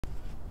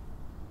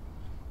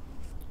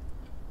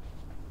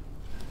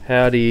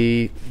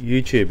Howdy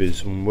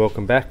YouTubers, and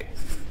welcome back.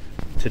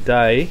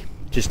 Today,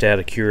 just out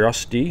of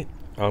curiosity,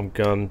 I'm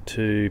going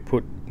to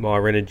put my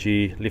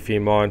Renogy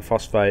lithium iron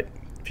phosphate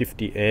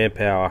 50 amp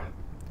hour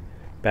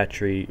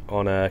battery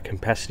on a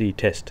capacity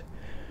test.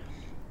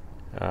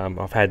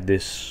 I've had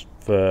this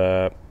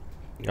for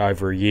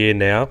over a year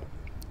now.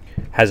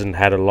 Hasn't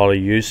had a lot of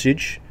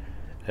usage.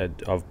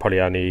 I've probably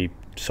only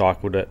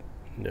cycled it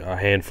a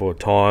handful of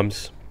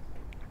times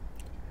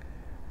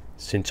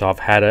since I've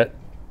had it.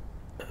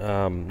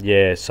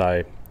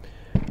 So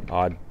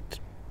I'd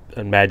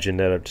imagine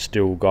that it's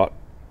still got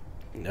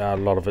a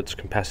lot of its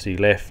capacity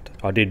left.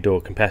 I did do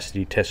a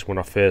capacity test when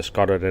I first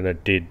got it and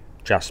it did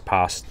just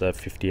pass the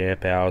 50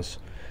 amp hours.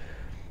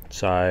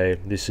 So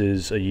this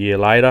is a year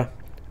later,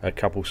 a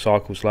couple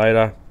cycles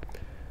later.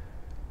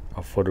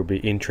 I thought it would be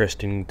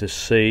interesting to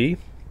see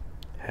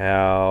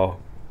how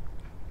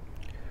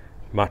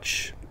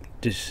much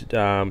this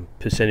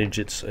percentage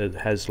it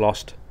has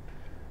lost.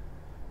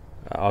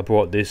 I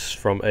bought this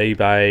from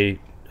eBay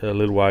a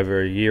little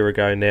over a year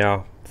ago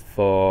now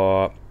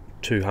for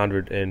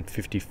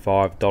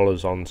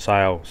 $255 on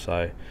sale.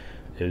 So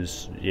it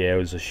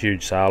was a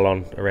huge sale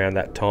on around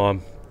that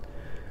time,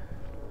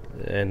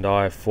 and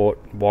I thought,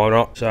 why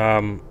not?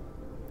 I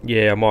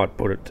might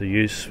put it to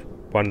use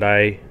one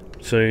day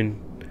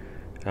soon.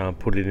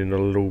 Put it in a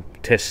little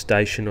test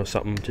station or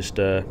something, just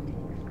to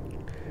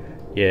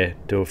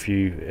do a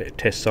few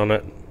tests on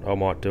it. I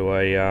might do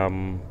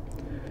a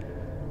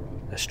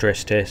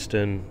stress test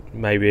and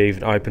maybe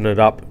even open it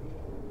up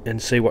and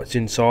see what's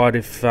inside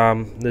if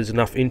there's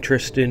enough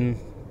interest in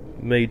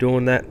me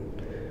doing that.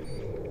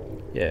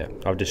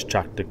 I've just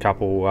chucked a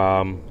couple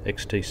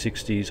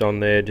XT60s on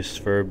there just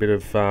for a bit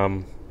of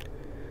I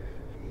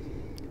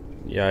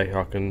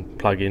can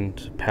plug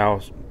into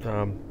power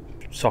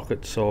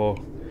sockets or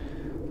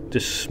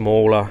just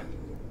smaller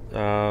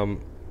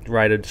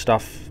rated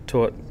stuff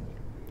to it.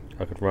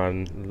 I could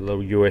run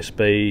little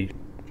USB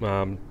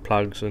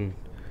plugs and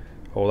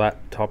all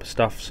that type of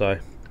stuff. So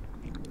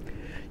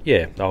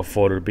I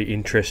thought it'd be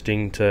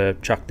interesting to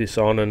chuck this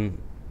on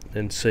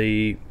and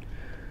see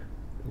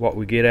what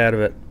we get out of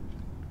it.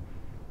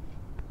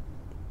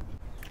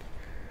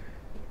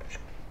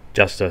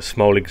 Just a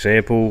small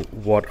example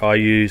what I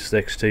use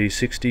the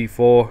XT60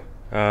 for.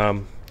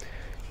 I've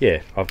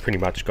pretty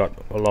much got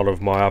a lot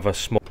of my other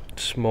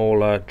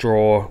smaller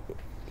draw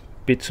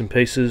bits and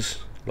pieces,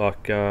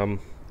 like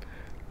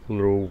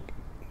little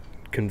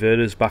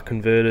converters, buck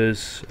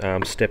converters,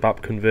 step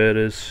up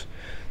converters.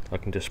 I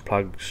can just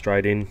plug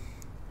straight in,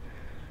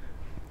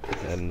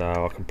 and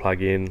I can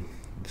plug in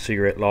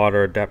cigarette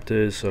lighter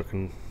adapters.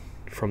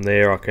 From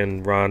there I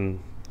can run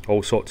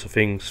all sorts of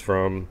things,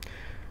 from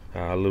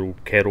little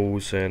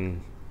kettles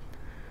and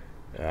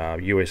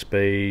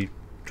USB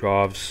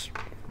drives,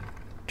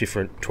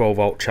 different 12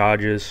 volt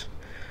chargers.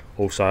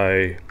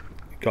 Also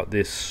got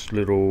this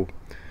little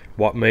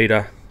watt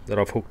meter that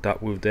I've hooked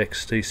up with the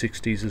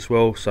XT60s as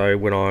well, so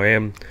when I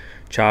am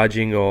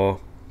charging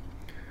or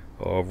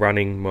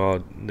running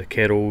the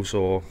kettles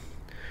or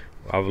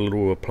other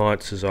little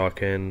appliances, I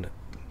can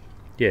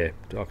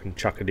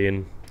chuck it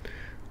in,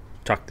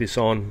 chuck this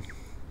on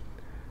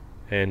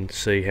and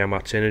see how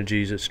much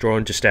energy it's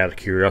drawing, just out of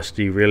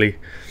curiosity really.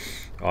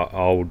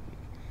 I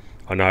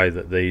know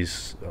that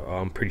these,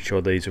 I'm pretty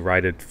sure these are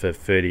rated for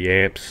 30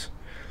 amps,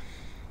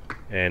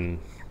 and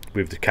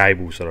with the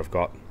cables that I've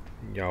got,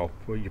 you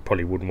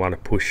probably wouldn't want to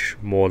push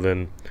more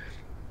than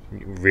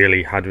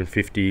really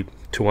 150,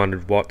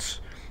 200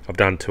 watts. I've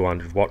done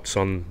 200 watts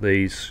on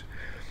these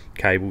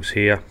cables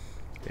here,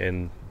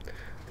 and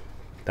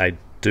they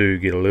do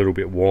get a little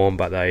bit warm,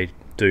 but they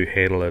do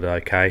handle it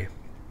okay.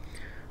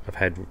 I've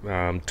had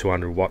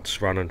 200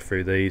 watts running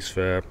through these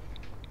for a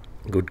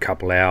good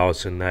couple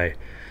hours, and they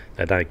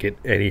don't get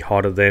any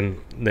hotter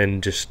than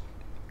just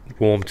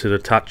warm to the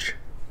touch.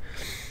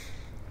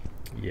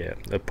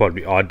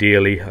 Probably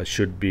ideally I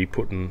should be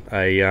putting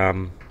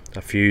a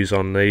fuse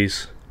on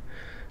these.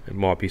 It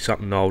might be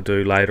something I'll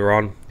do later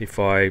on if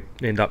I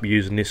end up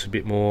using this a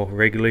bit more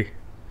regularly.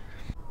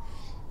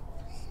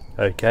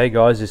 Okay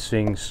guys, this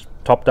thing's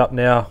topped up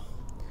now.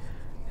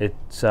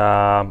 It's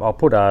I'll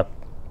put a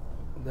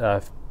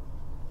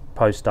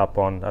picture up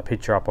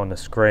on the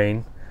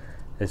screen.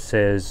 It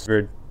says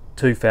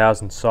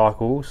 2000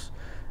 cycles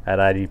at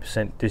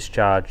 80%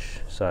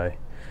 discharge, so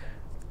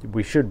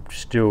we should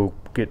still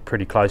get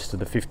pretty close to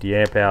the 50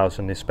 amp hours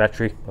on this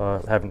battery.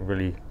 I've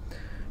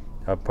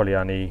probably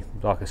only,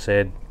 like I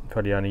said,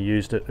 only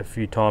used it a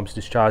few times,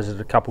 discharged it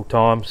a couple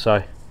times,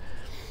 so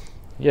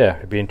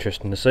it'd be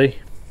interesting to see.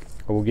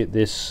 I will get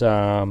this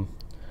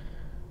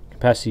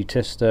capacity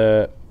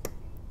tester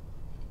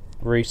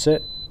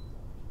reset,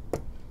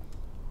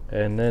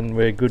 and then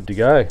we're good to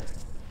go.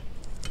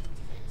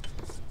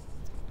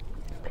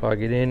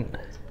 Plug it in.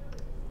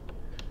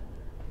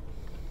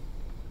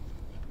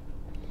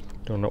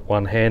 Doing it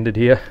one-handed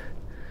here,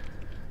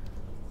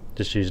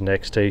 just using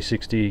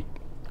XT60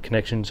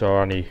 connections.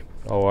 I'll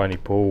only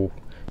pull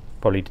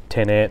probably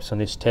 10 amps on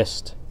this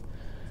test,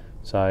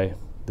 so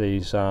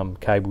these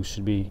cables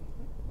should be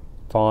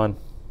fine.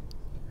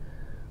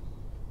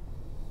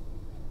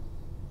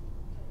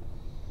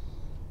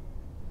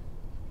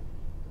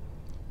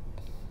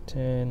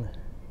 10.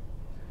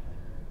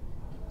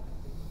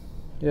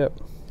 Yep,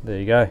 there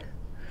you go.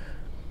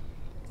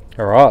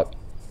 Alright,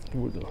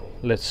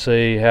 let's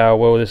see how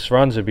well this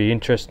runs. It'll be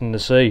interesting to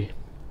see.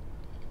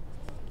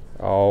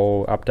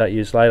 I'll update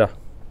you later.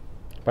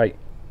 Bye.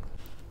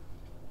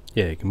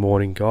 Yeah, good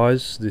morning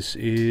guys. This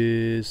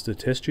is the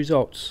test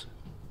results.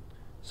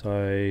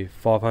 So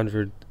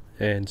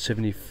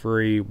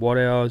 573 watt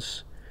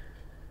hours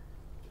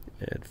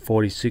and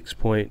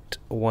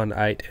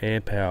 46.18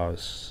 amp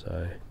hours.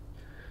 So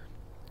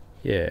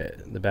yeah,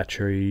 the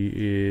battery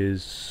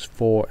is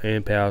 4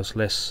 amp hours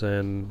less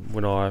than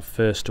when I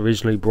first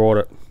originally brought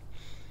it.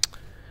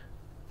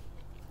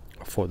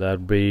 I thought that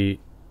would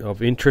be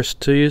of interest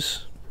to you,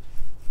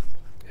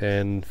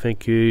 and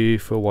thank you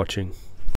for watching.